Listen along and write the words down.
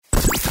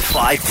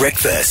5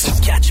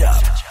 Breakfast. Catch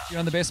up. You're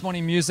on the best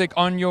morning music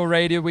on your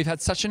radio. We've had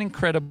such an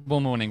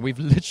incredible morning. We've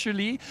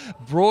literally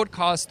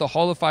broadcast the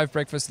whole of 5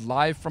 Breakfast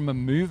live from a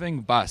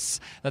moving bus.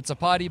 That's a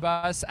party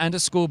bus and a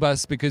school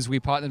bus because we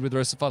partnered with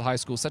Roosevelt High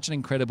School, such an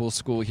incredible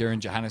school here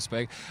in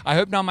Johannesburg. I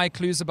hope now my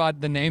clues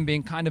about the name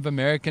being kind of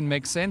American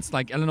make sense,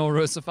 like Eleanor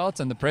Roosevelt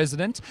and the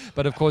president,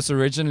 but of course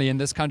originally in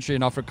this country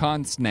an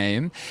Afrikaans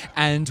name.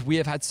 And we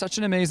have had such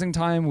an amazing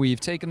time. We've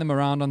taken them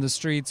around on the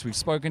streets, we've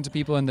spoken to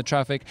people in the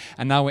traffic,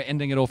 and now we're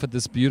ending it off at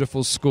this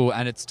beautiful school.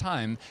 And it's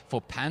time for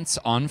Pants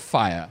on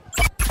Fire.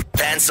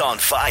 Pants on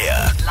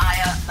Fire.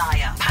 Liar,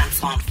 liar,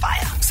 pants on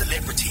fire.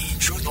 Celebrity,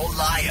 truth or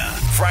liar.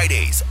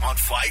 Fridays on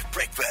 5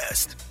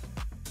 Breakfast.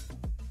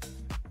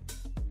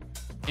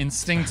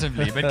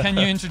 Instinctively, but can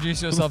you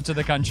introduce yourself to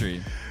the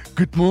country?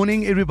 Good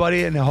morning,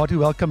 everybody, and a hearty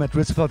welcome at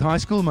Roosevelt High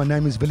School. My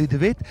name is Willie de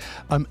Wet.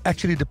 I'm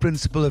actually the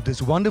principal of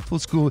this wonderful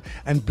school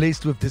and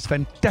blessed with this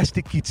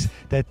fantastic kids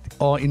that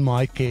are in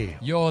my care.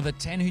 The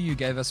 10 who you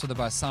gave us for the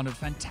bus sounded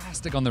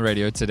fantastic on the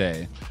radio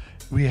today.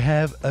 We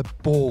have a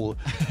ball.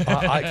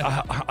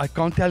 I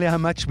can't tell you how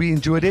much we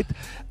enjoyed it.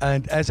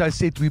 And as I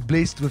said, we're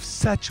blessed with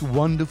such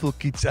wonderful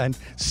kids and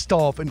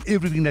staff and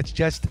everything that's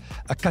just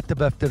a cut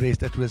above the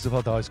rest at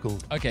Roosevelt High School.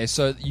 Okay,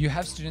 so you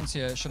have students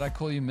here. Should I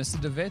call you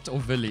Mr. de Wet or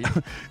Willie?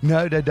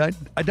 No, they don't.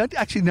 I don't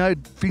actually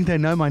think they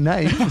know my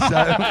name.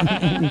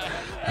 So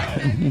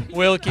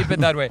We'll keep it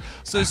that way.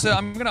 So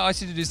I'm going to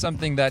ask you to do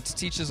something that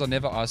teachers are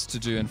never asked to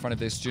do in front of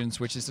their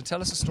students, which is to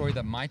tell us a story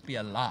that might be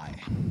a lie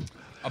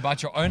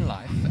about your own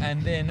life,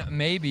 and then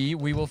maybe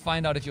we will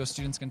find out if your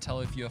students can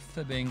tell if you're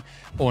fibbing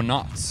or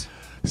not.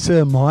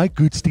 Sir, my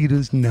good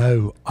students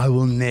know I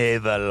will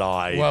never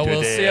lie. Well,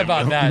 we'll them. see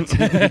about that.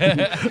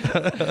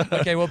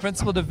 Okay, well,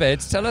 Principal de Wet,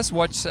 tell us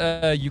what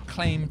you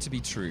claim to be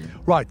true.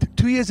 Right,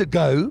 2 years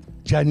ago,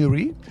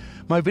 January,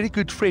 my very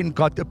good friend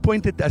got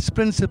appointed as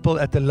principal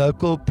at the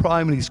local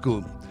primary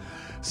school.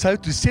 So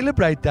to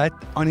celebrate that,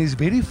 on his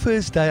very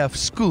first day of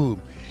school,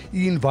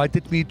 he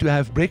invited me to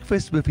have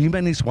breakfast with him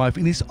and his wife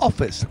in his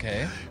office.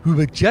 Okay. We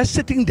were just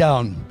sitting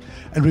down.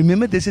 And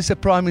remember, this is a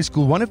primary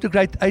school. One of the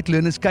grade 8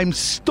 learners came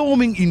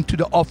storming into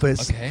the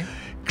office,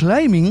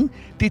 claiming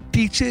the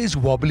teacher is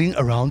wobbling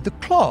around the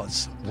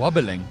class.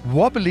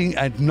 Wobbling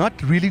and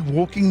not really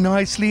walking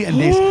nicely, and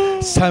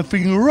there's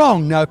something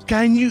wrong. Now,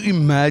 can you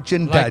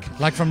imagine that?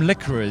 Like from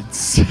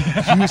liquids.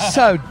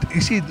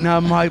 You see, now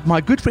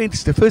my good friend,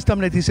 it's the first time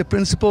that he's a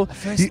principal.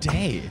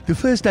 The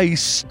first day he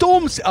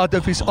storms out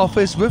of his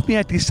office with me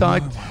at his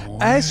side.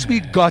 As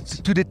we got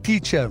to the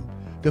teacher,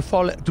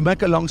 to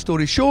make a long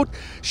story short,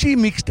 she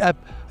mixed up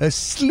her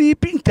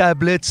sleeping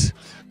tablets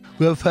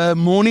with her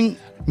morning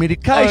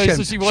medication.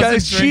 So she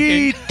wasn't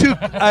she took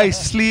a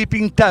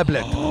sleeping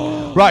tablet.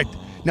 Right.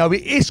 Now we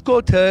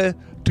escort her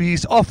to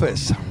his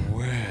office.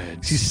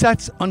 She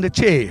sat on the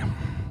chair.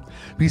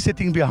 We're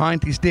sitting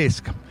behind his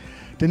desk.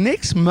 The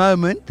next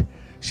moment,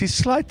 she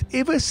slid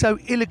ever so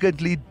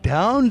elegantly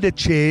down the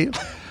chair,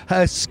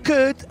 her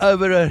skirt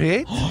over her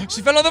head.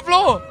 She fell on the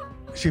floor.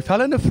 She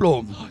fell on the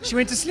floor. She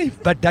went to sleep.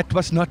 But that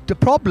was not the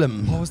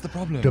problem. What was the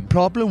problem? The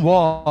problem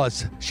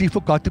was she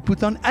forgot to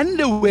put on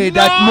underwear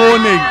that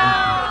morning.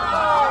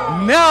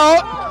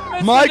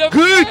 Now, my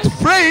good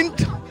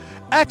friend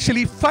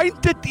actually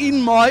fainted in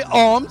my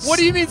arms. What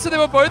do you mean? So they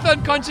were both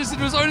unconscious? It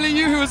was only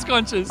you who was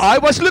conscious? I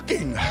was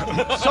looking.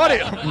 Sorry.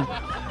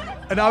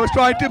 And I was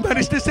trying to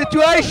manage the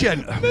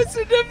situation.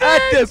 Mr. de Wet.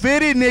 At the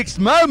very next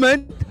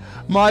moment,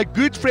 my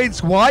good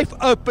friend's wife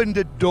opened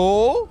the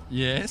door.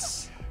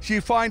 Yes. She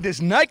found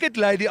this naked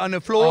lady on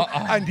the floor,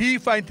 and he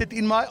fainted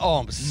in my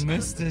arms.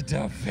 Mr.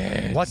 de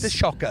Wet. What a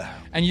shocker.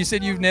 And you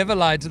said you've never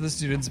lied to the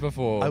students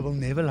before. I will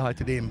never lie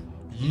to them.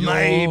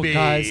 Maybe.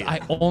 Guys, I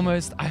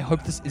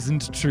hope this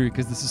isn't true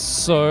because this is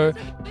so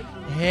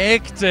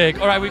hectic.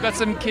 All right, we've got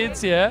some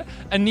kids here.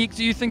 Anik,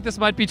 do you think this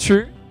might be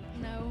true?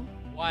 No.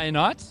 Why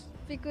not?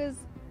 Because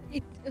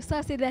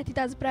Sir said that it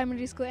has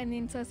primary school, and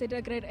then Sir said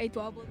a grade 8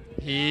 wobble.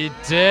 He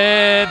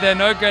did. There are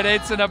no grade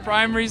 8s in a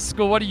primary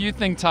school. What do you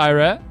think,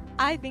 Tyra?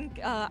 I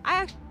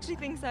actually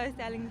think so is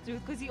telling the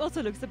truth because he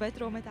also looks a bit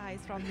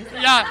traumatized from this.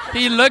 Yeah,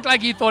 he looked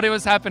like he thought it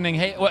was happening.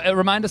 Hey,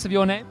 remind us of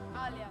your name?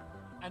 Alia.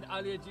 And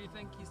Alia, do you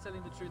think he's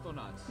telling the truth or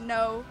not?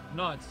 No.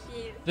 Not?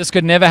 Yes. This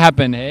could never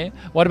happen, hey?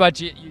 What about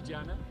you,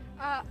 Gianna?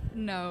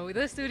 No,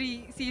 the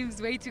story seems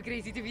way too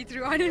crazy to be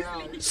true,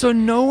 honestly. So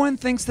no one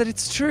thinks that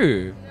it's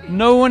true?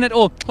 No one at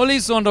all?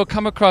 Holizondo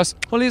come across.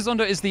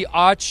 Holizondo is the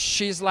arch.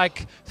 She's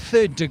like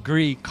 3rd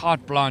degree,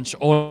 carte blanche,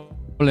 all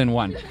in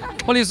one.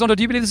 Holizondo,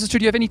 do you believe this is true?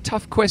 Do you have any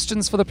tough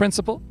questions for the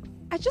principal?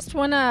 I just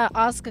want to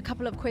ask a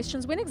couple of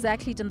questions. When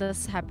exactly did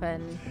this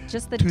happen?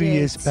 Just the 2 date.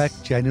 years back,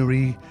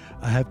 January.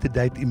 I have the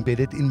date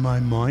embedded in my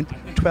mind.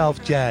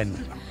 12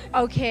 Jan.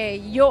 Okay,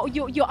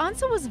 your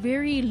answer was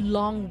very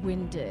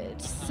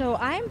long-winded. So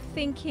I'm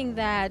thinking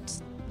that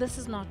this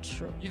is not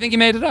true. You think he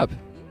made it up?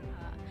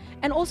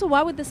 And also,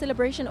 why would the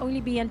celebration only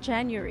be in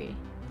January?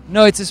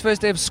 No, it's his first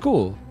day of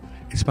school.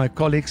 It's my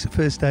colleague's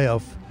first day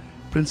of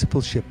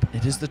principalship.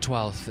 It is the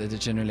 12th. It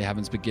generally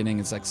happens beginning.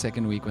 It's like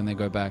second week when they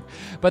go back.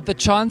 But the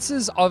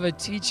chances of a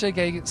teacher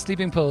getting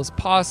sleeping pills,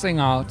 passing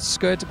out,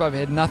 skirt above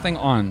head, nothing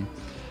on.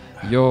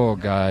 Yo,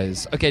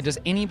 guys. Okay, does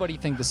anybody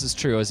think this is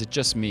true or is it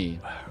just me?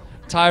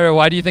 Tyra,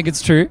 why do you think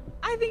it's true?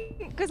 I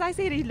think because I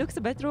said he looks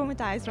a bit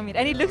traumatized from it,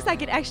 and it looks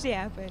like it actually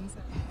happened.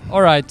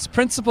 All right,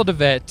 Principal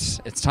DeVette,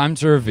 it's time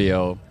to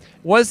reveal.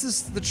 Was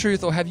this the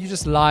truth or have you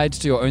just lied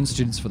to your own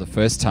students for the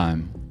first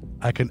time?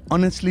 I can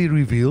honestly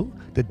reveal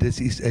that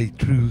this is a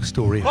true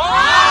story. Does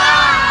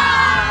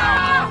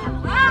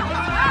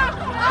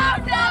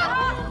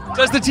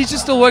the teacher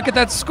still work at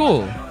that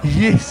school?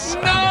 Yes.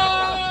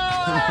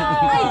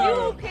 Are you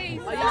okay?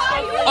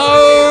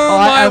 Oh,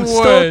 I my am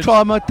still word.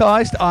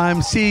 traumatized.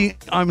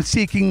 I'm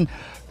seeking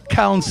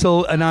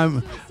counsel and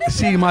I'm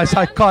seeing my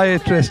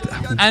psychiatrist.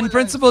 And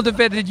Principal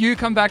DeVette, did you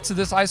come back to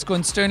this high school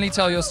and sternly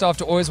tell your staff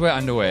to always wear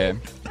underwear?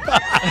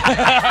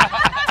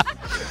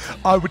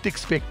 I would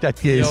expect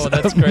that, yes. Yo,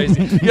 that's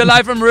crazy. You're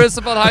live from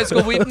Roosevelt High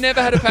School. We've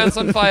never had a Pants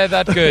on Fire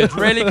that good.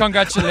 Really,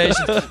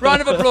 congratulations.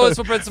 Round of applause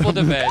for Principal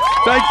DeVette.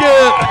 Thank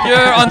you.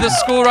 You're on the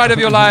school ride of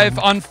your life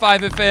on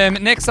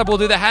 5FM. Next up, we'll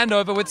do the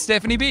handover with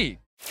Stephanie B.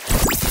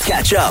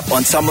 Catch up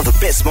on some of the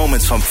best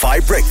moments from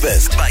 5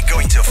 Breakfast by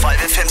going to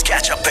 5FM's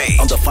catch-up page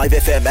on the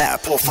 5FM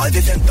app or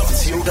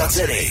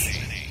 5FM.co.za.